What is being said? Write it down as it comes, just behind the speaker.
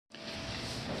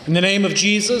In the name of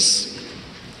Jesus,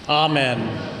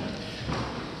 amen.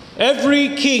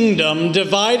 Every kingdom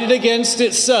divided against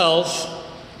itself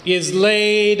is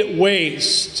laid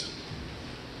waste,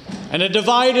 and a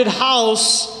divided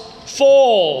house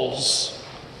falls,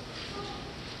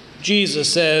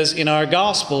 Jesus says in our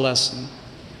gospel lesson.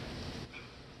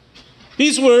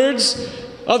 These words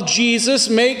of Jesus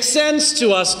make sense to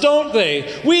us, don't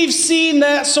they? We've seen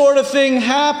that sort of thing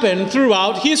happen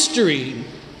throughout history.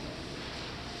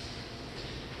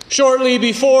 Shortly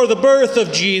before the birth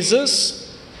of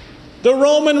Jesus, the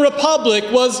Roman Republic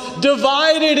was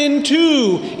divided in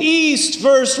two, East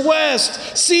versus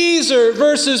West, Caesar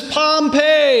versus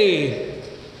Pompey.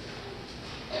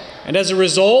 And as a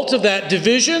result of that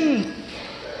division,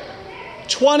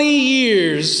 20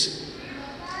 years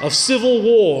of civil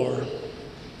war.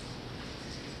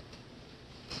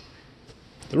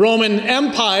 The Roman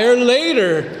Empire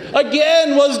later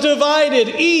again was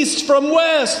divided east from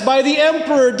west by the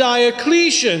Emperor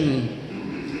Diocletian.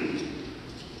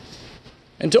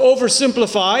 And to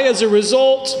oversimplify, as a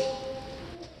result,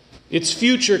 its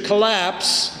future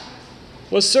collapse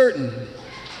was certain.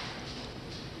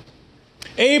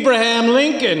 Abraham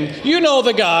Lincoln, you know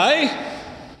the guy,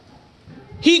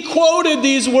 he quoted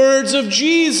these words of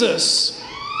Jesus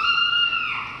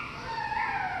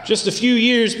just a few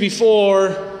years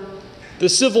before the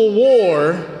Civil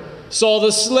War saw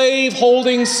the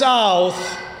slave-holding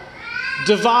South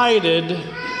divided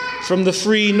from the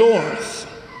free North.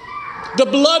 The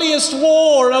bloodiest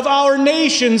war of our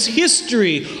nation's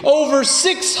history, over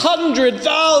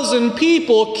 600,000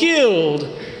 people killed,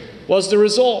 was the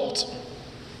result.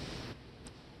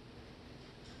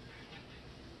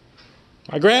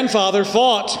 My grandfather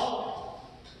fought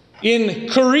in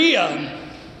Korea,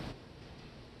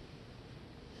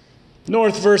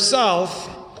 North versus South,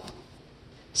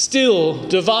 still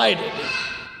divided.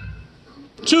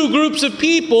 Two groups of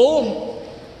people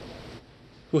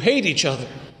who hate each other.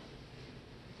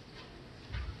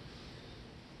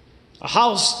 A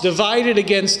house divided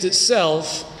against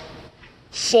itself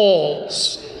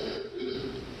falls.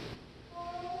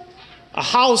 A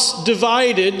house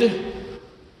divided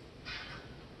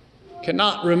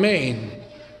cannot remain.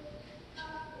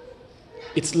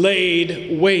 It's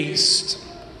laid waste.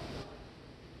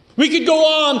 We could go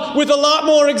on with a lot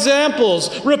more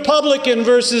examples. Republican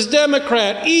versus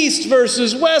Democrat, East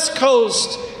versus West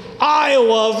Coast,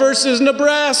 Iowa versus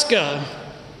Nebraska.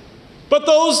 But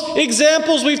those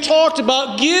examples we've talked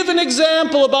about give an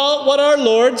example about what our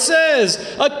Lord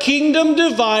says. A kingdom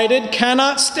divided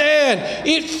cannot stand.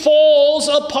 It falls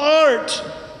apart.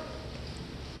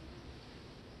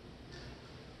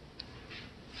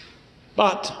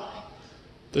 But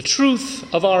the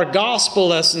truth of our gospel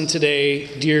lesson today,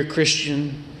 dear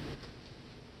Christian,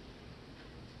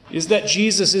 is that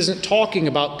Jesus isn't talking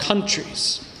about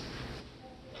countries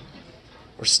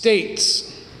or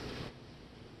states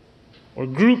or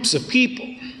groups of people.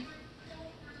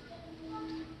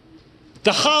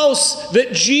 The house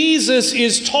that Jesus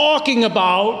is talking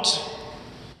about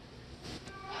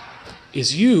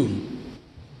is you,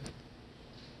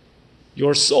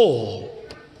 your soul.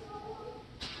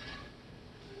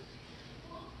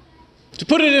 To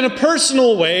put it in a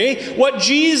personal way, what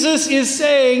Jesus is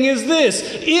saying is this: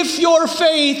 if your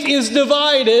faith is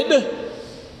divided,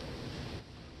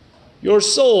 your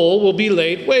soul will be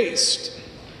laid waste.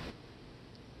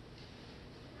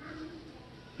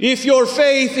 If your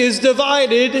faith is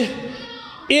divided,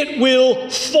 it will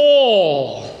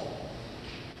fall.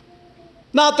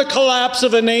 Not the collapse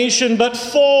of a nation, but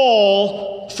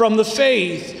fall from the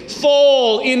faith,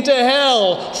 fall into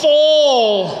hell,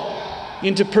 fall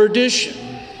into perdition.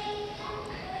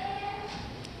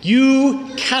 You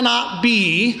cannot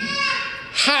be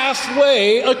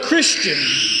halfway a Christian.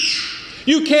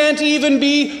 You can't even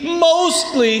be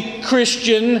mostly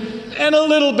Christian and a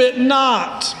little bit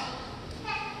not.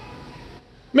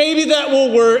 Maybe that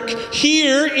will work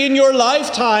here in your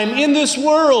lifetime, in this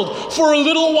world, for a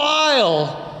little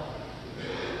while.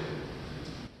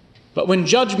 But when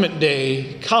Judgment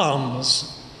Day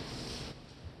comes,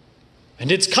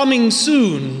 and it's coming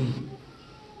soon,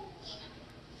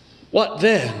 what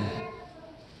then?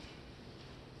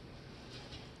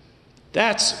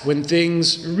 That's when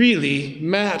things really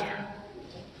matter.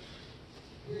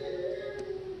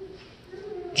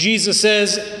 Jesus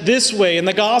says this way in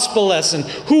the gospel lesson: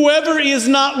 whoever is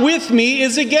not with me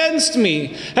is against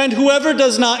me, and whoever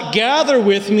does not gather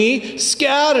with me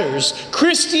scatters.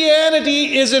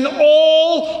 Christianity is an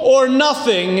all or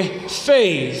nothing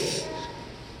faith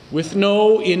with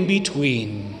no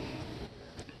in-between.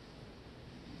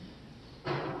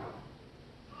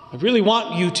 I really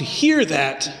want you to hear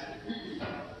that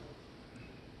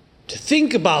to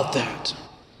think about that.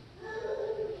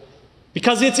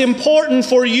 Because it's important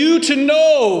for you to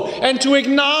know and to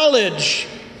acknowledge.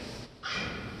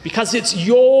 Because it's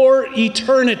your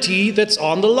eternity that's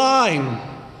on the line.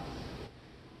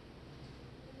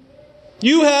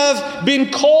 You have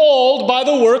been called by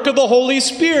the work of the Holy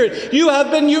Spirit. You have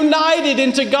been united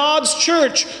into God's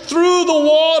church through the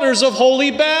waters of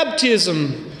holy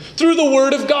baptism, through the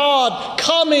Word of God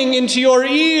coming into your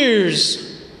ears.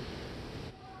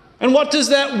 And what does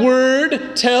that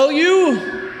Word tell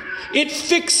you? It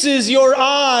fixes your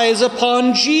eyes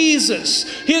upon Jesus,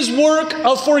 His work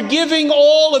of forgiving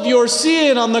all of your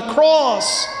sin on the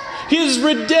cross, His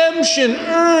redemption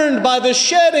earned by the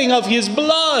shedding of His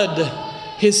blood,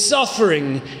 His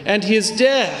suffering and His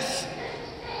death.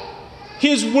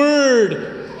 His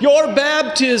Word, your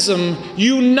baptism,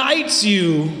 unites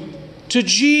you to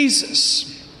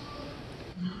Jesus.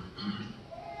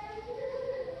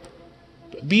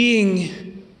 But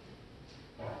being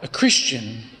a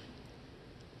Christian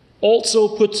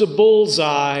also puts a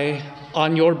bullseye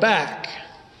on your back.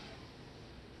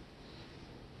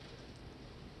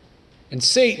 And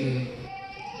Satan,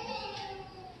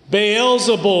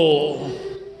 Beelzebul,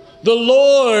 the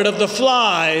Lord of the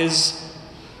flies,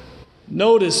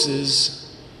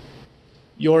 notices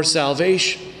your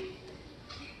salvation.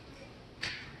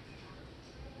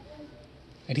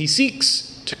 And he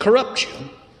seeks to corrupt you,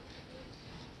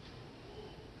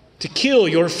 to kill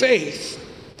your faith,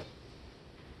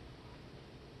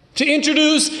 to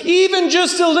introduce even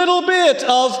just a little bit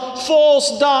of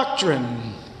false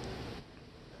doctrine,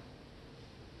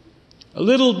 a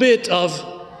little bit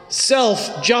of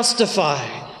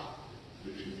self-justifying,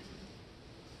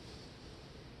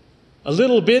 a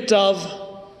little bit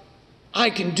of, I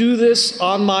can do this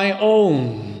on my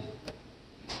own.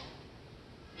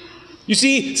 You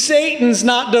see, Satan's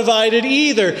not divided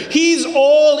either. He's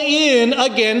all in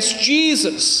against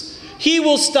Jesus. He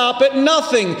will stop at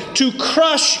nothing to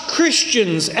crush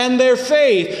Christians and their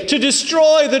faith, to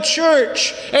destroy the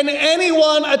church and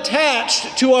anyone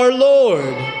attached to our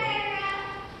Lord.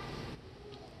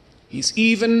 He's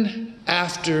even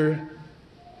after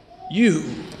you,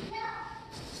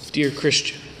 dear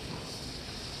Christian.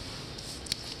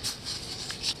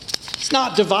 He's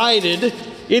not divided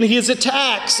in his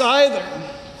attacks either.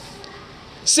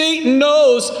 Satan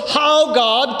knows how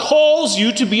God calls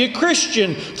you to be a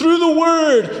Christian through the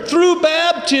Word, through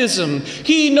baptism.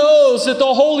 He knows that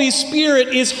the Holy Spirit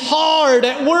is hard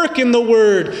at work in the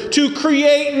Word to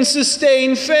create and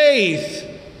sustain faith.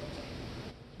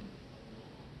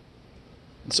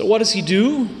 And so what does he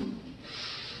do?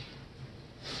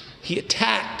 He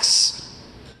attacks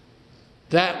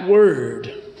that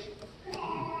Word.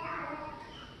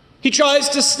 He tries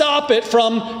to stop it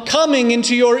from coming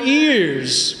into your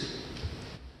ears.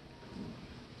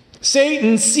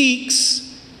 Satan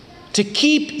seeks to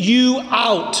keep you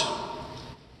out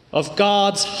of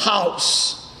God's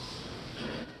house.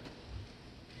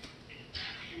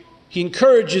 He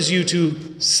encourages you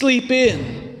to sleep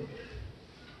in,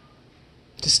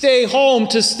 to stay home,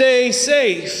 to stay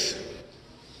safe.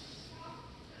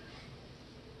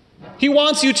 He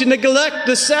wants you to neglect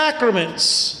the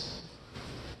sacraments,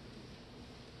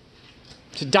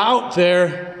 to doubt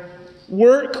their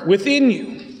work within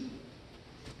you.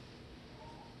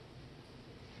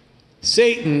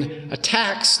 Satan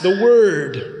attacks the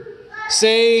Word,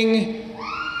 saying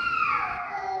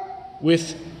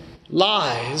with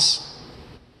lies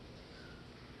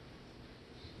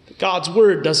that God's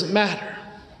Word doesn't matter,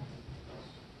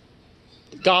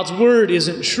 that God's Word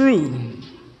isn't true,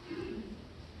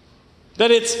 that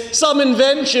it's some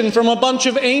invention from a bunch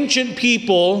of ancient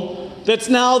people that's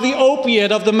now the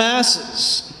opiate of the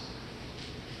masses.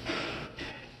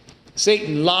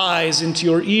 Satan lies into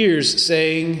your ears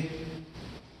saying,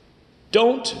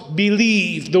 don't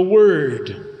believe the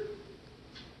Word.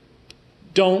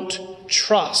 Don't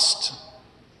trust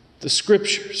the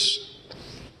Scriptures.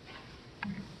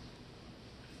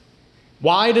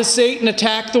 Why does Satan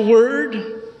attack the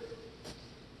Word?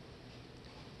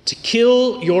 To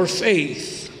kill your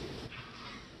faith.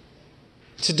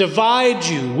 To divide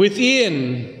you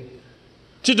within,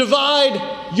 to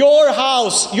divide your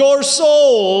house, your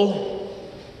soul,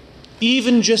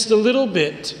 even just a little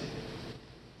bit,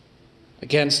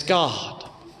 against God.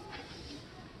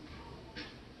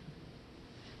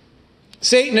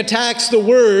 Satan attacks the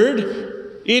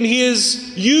Word in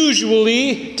his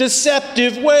usually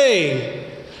deceptive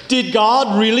way. Did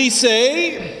God really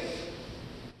say?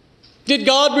 Did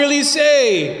God really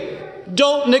say,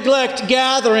 don't neglect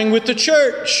gathering with the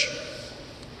church?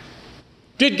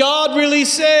 Did God really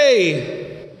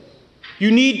say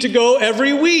you need to go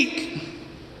every week?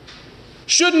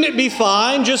 Shouldn't it be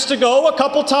fine just to go a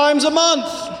couple times a month?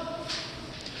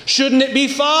 Shouldn't it be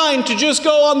fine to just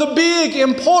go on the big,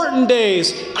 important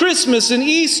days, Christmas and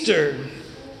Easter?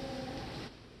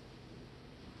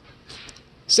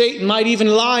 Satan might even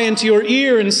lie into your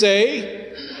ear and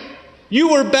say,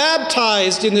 you were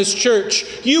baptized in this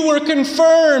church. You were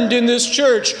confirmed in this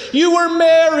church. You were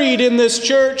married in this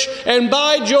church. And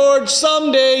by George,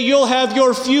 someday you'll have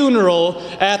your funeral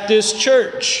at this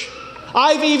church.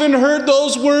 I've even heard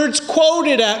those words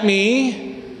quoted at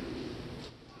me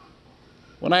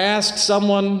when I asked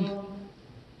someone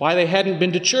why they hadn't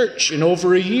been to church in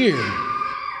over a year.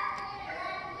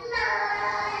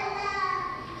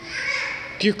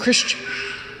 Dear Christian,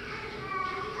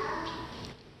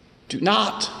 do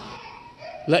not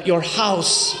let your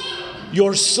house,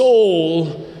 your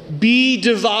soul, be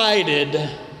divided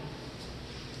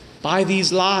by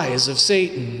these lies of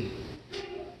Satan.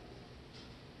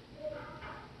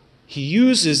 He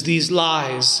uses these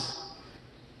lies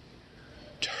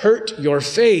to hurt your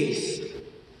faith,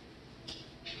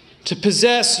 to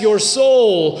possess your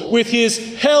soul with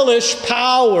his hellish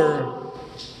power.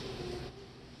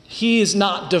 He is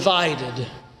not divided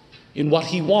in what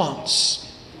he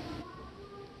wants.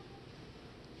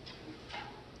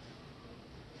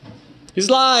 His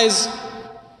lies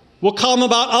will come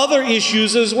about other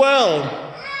issues as well.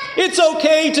 It's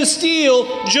okay to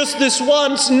steal just this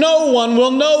once. No one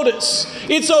will notice.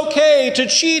 It's okay to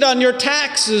cheat on your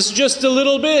taxes just a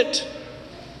little bit.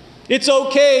 It's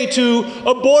okay to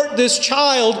abort this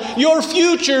child. Your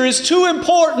future is too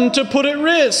important to put at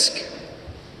risk.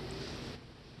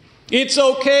 It's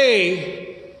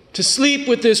okay to sleep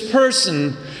with this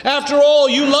person. After all,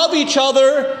 you love each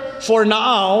other for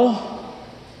now.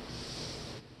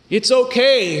 It's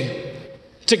okay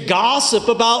to gossip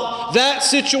about that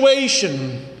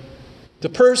situation. The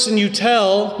person you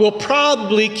tell will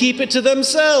probably keep it to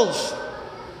themselves.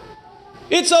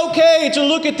 It's okay to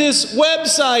look at this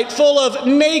website full of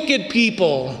naked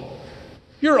people.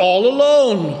 You're all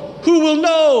alone. Who will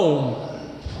know?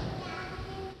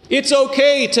 It's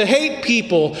okay to hate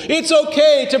people. It's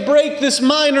okay to break this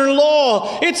minor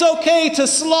law. It's okay to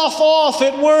slough off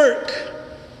at work.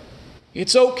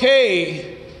 It's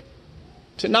okay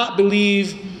to not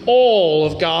believe all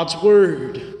of God's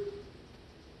word.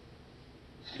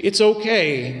 It's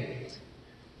okay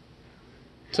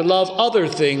to love other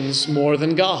things more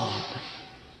than God.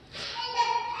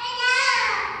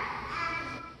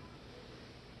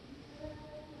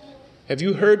 Have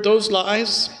you heard those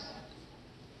lies?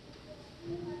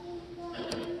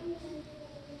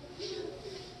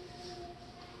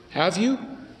 Have you?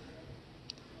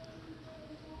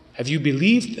 Have you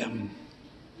believed them?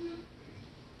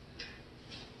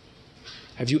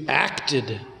 Have you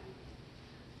acted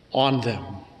on them?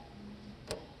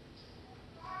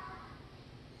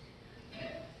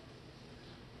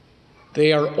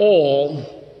 They are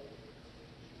all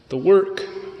the work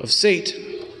of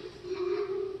Satan.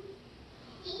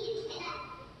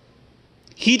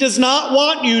 He does not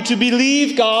want you to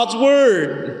believe God's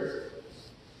word.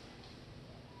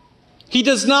 He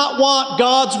does not want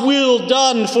God's will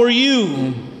done for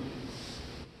you.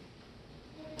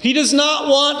 He does not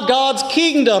want God's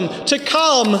kingdom to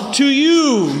come to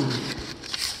you.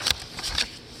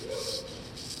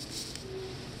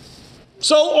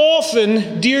 So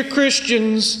often, dear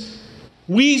Christians,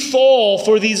 we fall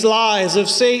for these lies of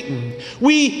Satan.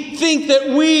 We think that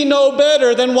we know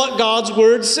better than what God's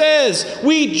word says.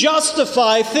 We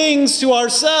justify things to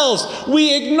ourselves.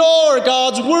 We ignore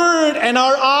God's word, and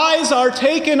our eyes are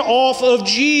taken off of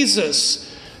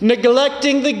Jesus,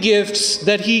 neglecting the gifts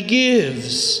that he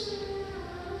gives.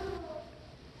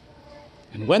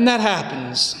 And when that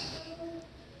happens,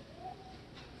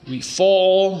 we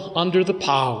fall under the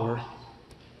power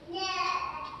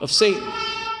of Satan.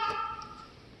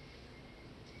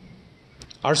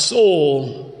 Our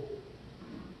soul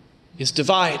is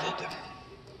divided.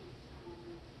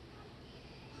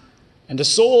 And a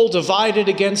soul divided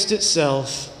against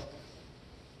itself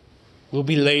will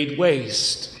be laid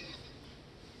waste.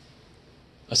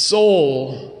 A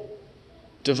soul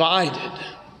divided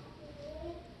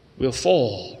will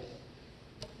fall.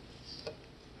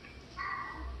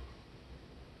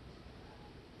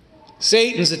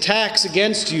 Satan's attacks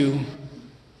against you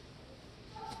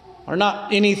are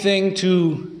not anything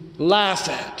to laugh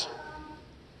at.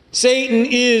 Satan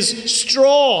is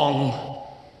strong,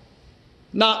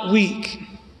 not weak.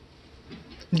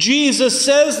 Jesus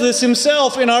says this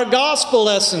himself in our gospel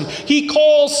lesson. He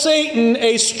calls Satan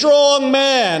a strong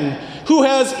man who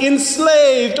has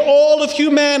enslaved all of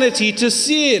humanity to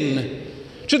sin,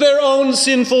 to their own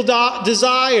sinful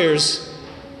desires,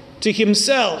 to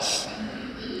himself.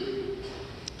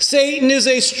 Satan is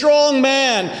a strong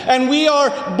man, and we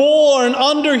are born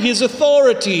under his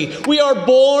authority. We are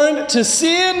born to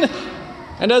sin,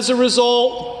 and as a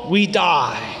result, we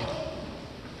die.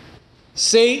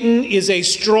 Satan is a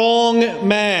strong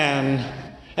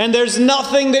man, and there's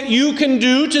nothing that you can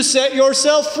do to set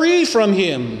yourself free from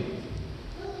him.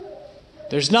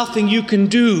 There's nothing you can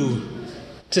do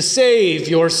to save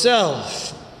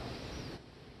yourself.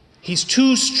 He's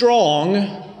too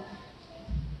strong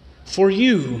for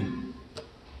you.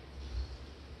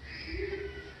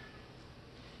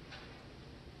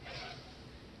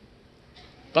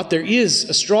 But there is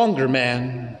a stronger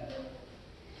man,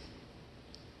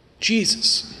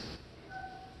 Jesus.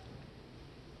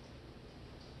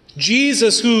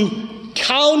 Jesus, who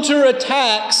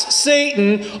counterattacks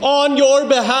Satan on your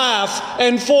behalf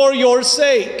and for your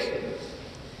sake.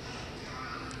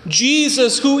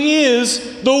 Jesus, who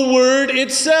is the Word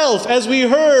itself, as we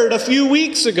heard a few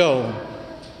weeks ago.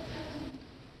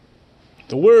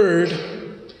 The Word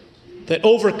that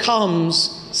overcomes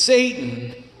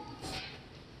Satan.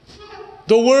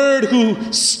 The Word who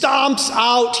stomps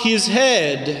out his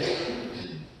head,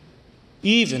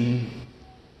 even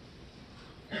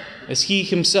as he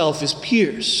himself is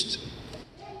pierced.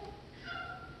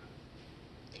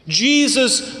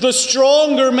 Jesus, the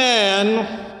stronger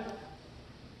man,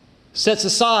 sets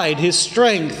aside his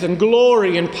strength and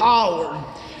glory and power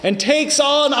and takes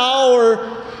on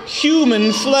our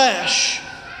human flesh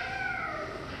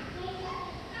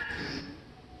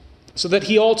so that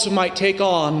he also might take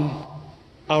on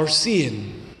our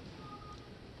sin,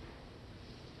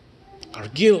 our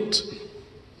guilt,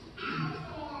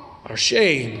 our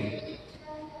shame,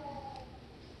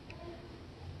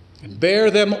 and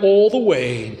bear them all the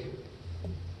way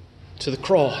to the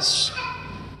cross.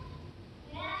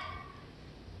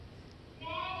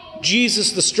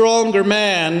 Jesus, the stronger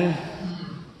man,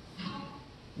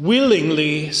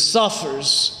 willingly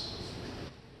suffers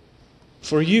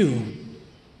for you.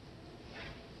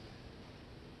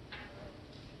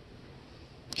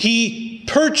 He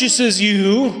purchases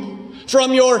you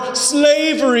from your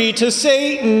slavery to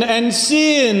Satan and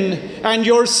sin and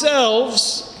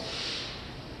yourselves,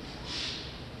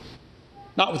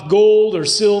 not with gold or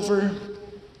silver,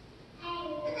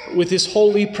 but with his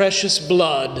holy, precious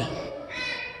blood,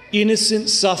 innocent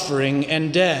suffering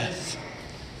and death,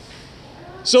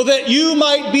 so that you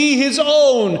might be his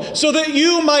own, so that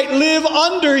you might live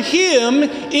under him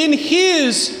in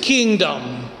his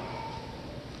kingdom,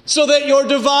 so that your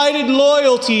divided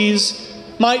loyalties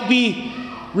might be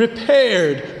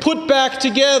repaired, put back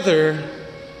together,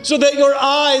 so that your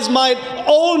eyes might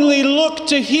only look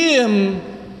to him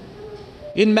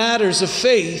in matters of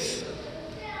faith,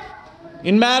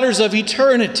 in matters of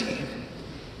eternity,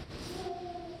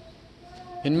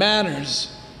 in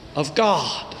matters of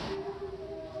God.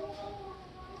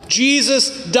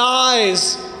 Jesus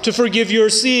dies to forgive your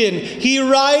sin. He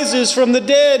rises from the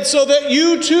dead so that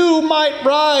you too might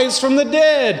rise from the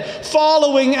dead,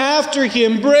 following after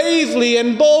him bravely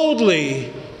and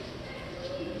boldly,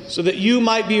 so that you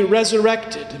might be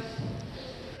resurrected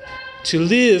to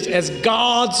live as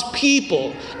God's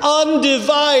people,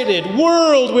 undivided,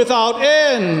 world without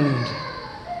end.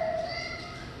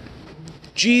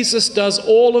 Jesus does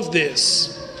all of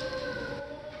this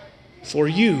for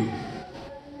you,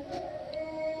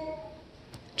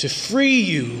 to free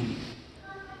you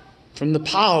from the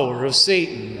power of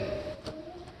Satan,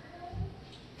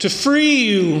 to free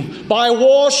you by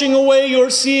washing away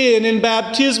your sin in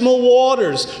baptismal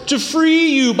waters, to free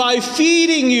you by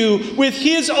feeding you with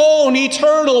his own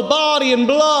eternal body and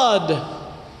blood,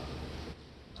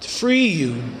 to free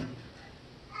you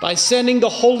by sending the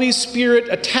Holy Spirit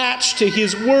attached to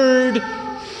his word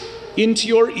into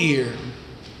your ear,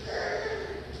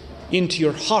 into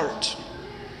your heart,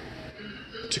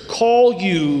 to call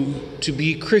you to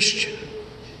be Christian.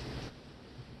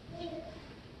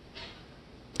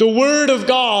 The Word of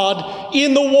God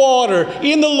in the water,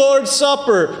 in the Lord's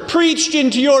Supper, preached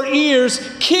into your ears,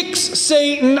 kicks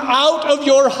Satan out of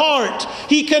your heart.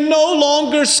 He can no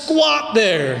longer squat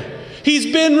there.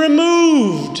 He's been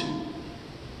removed.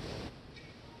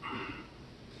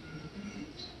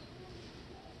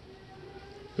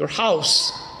 Your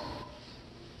house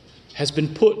has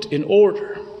been put in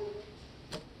order.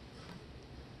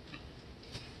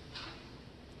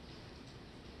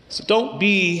 So don't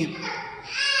be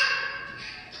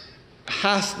a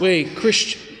halfway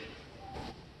Christian.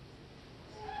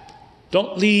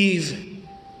 Don't leave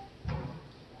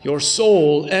your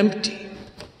soul empty,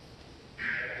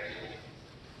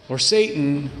 or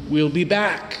Satan will be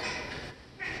back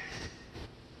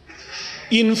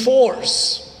in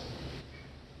force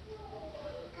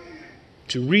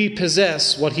to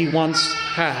repossess what he once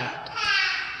had.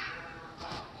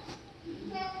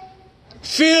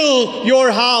 Fill your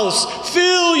house,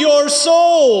 fill your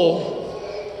soul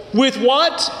with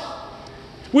what?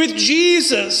 With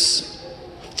Jesus.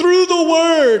 Through the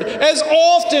Word, as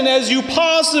often as you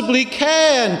possibly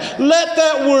can. Let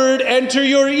that Word enter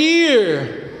your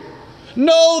ear.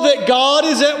 Know that God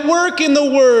is at work in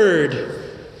the Word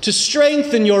to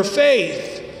strengthen your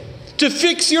faith, to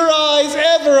fix your eyes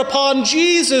ever upon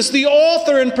Jesus, the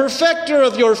author and perfecter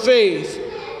of your faith.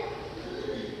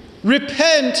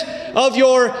 Repent of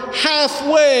your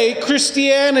halfway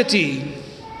Christianity.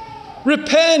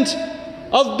 Repent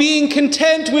of being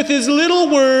content with as little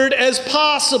word as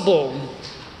possible.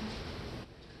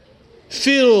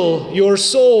 Fill your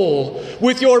soul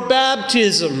with your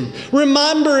baptism,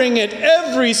 remembering it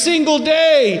every single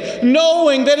day,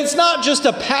 knowing that it's not just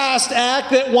a past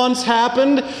act that once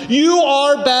happened. You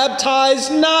are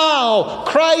baptized now.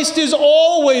 Christ is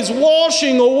always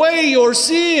washing away your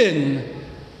sin.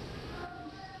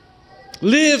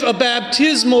 Live a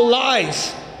baptismal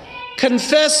life,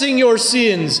 confessing your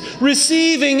sins,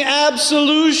 receiving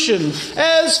absolution,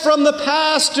 as from the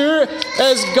pastor,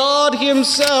 as God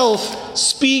himself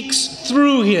speaks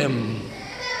through him.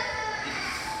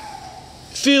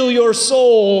 Fill your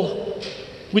soul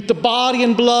with the body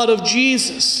and blood of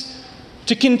Jesus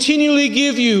to continually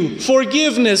give you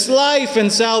forgiveness, life,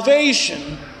 and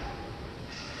salvation.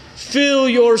 Fill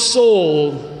your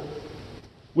soul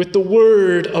with the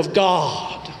Word of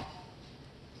God.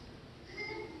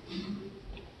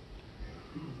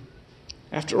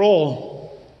 After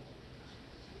all,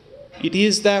 it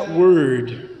is that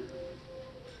Word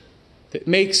that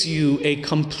makes you a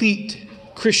complete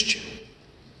Christian.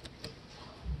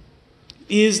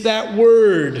 It is that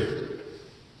Word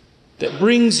that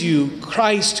brings you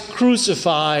Christ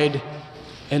crucified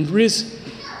and risen.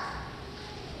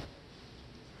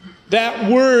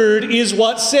 That Word is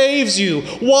what saves you,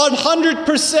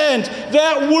 100%.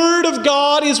 That Word of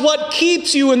God is what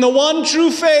keeps you in the one true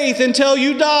faith until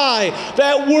you die.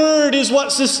 That Word is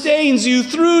what sustains you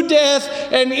through death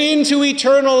and into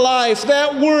eternal life.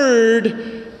 That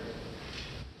Word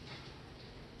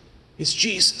is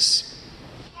Jesus.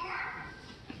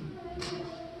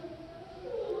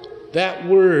 That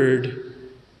Word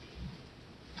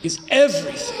is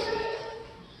everything.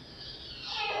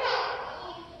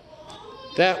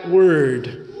 That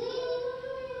Word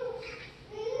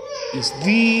is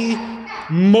the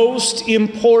most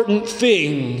important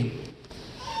thing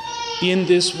in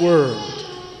this world.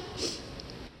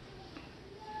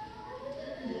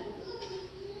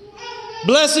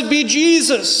 Blessed be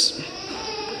Jesus.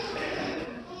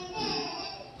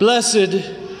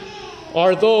 Blessed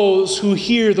are those who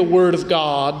hear the Word of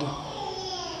God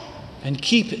and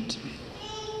keep it.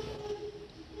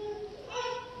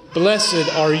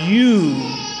 Blessed are you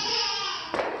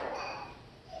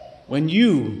when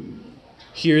you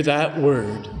hear that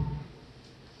Word.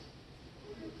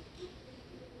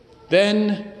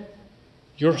 Then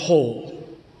you're whole.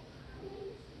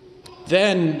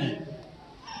 Then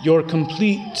you're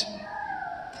complete.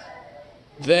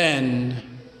 Then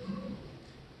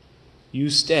you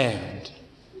stand.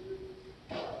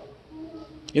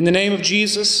 In the name of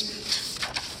Jesus,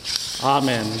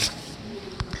 amen.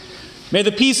 May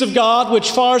the peace of God,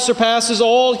 which far surpasses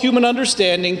all human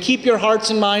understanding, keep your hearts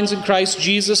and minds in Christ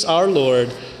Jesus our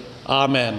Lord. Amen.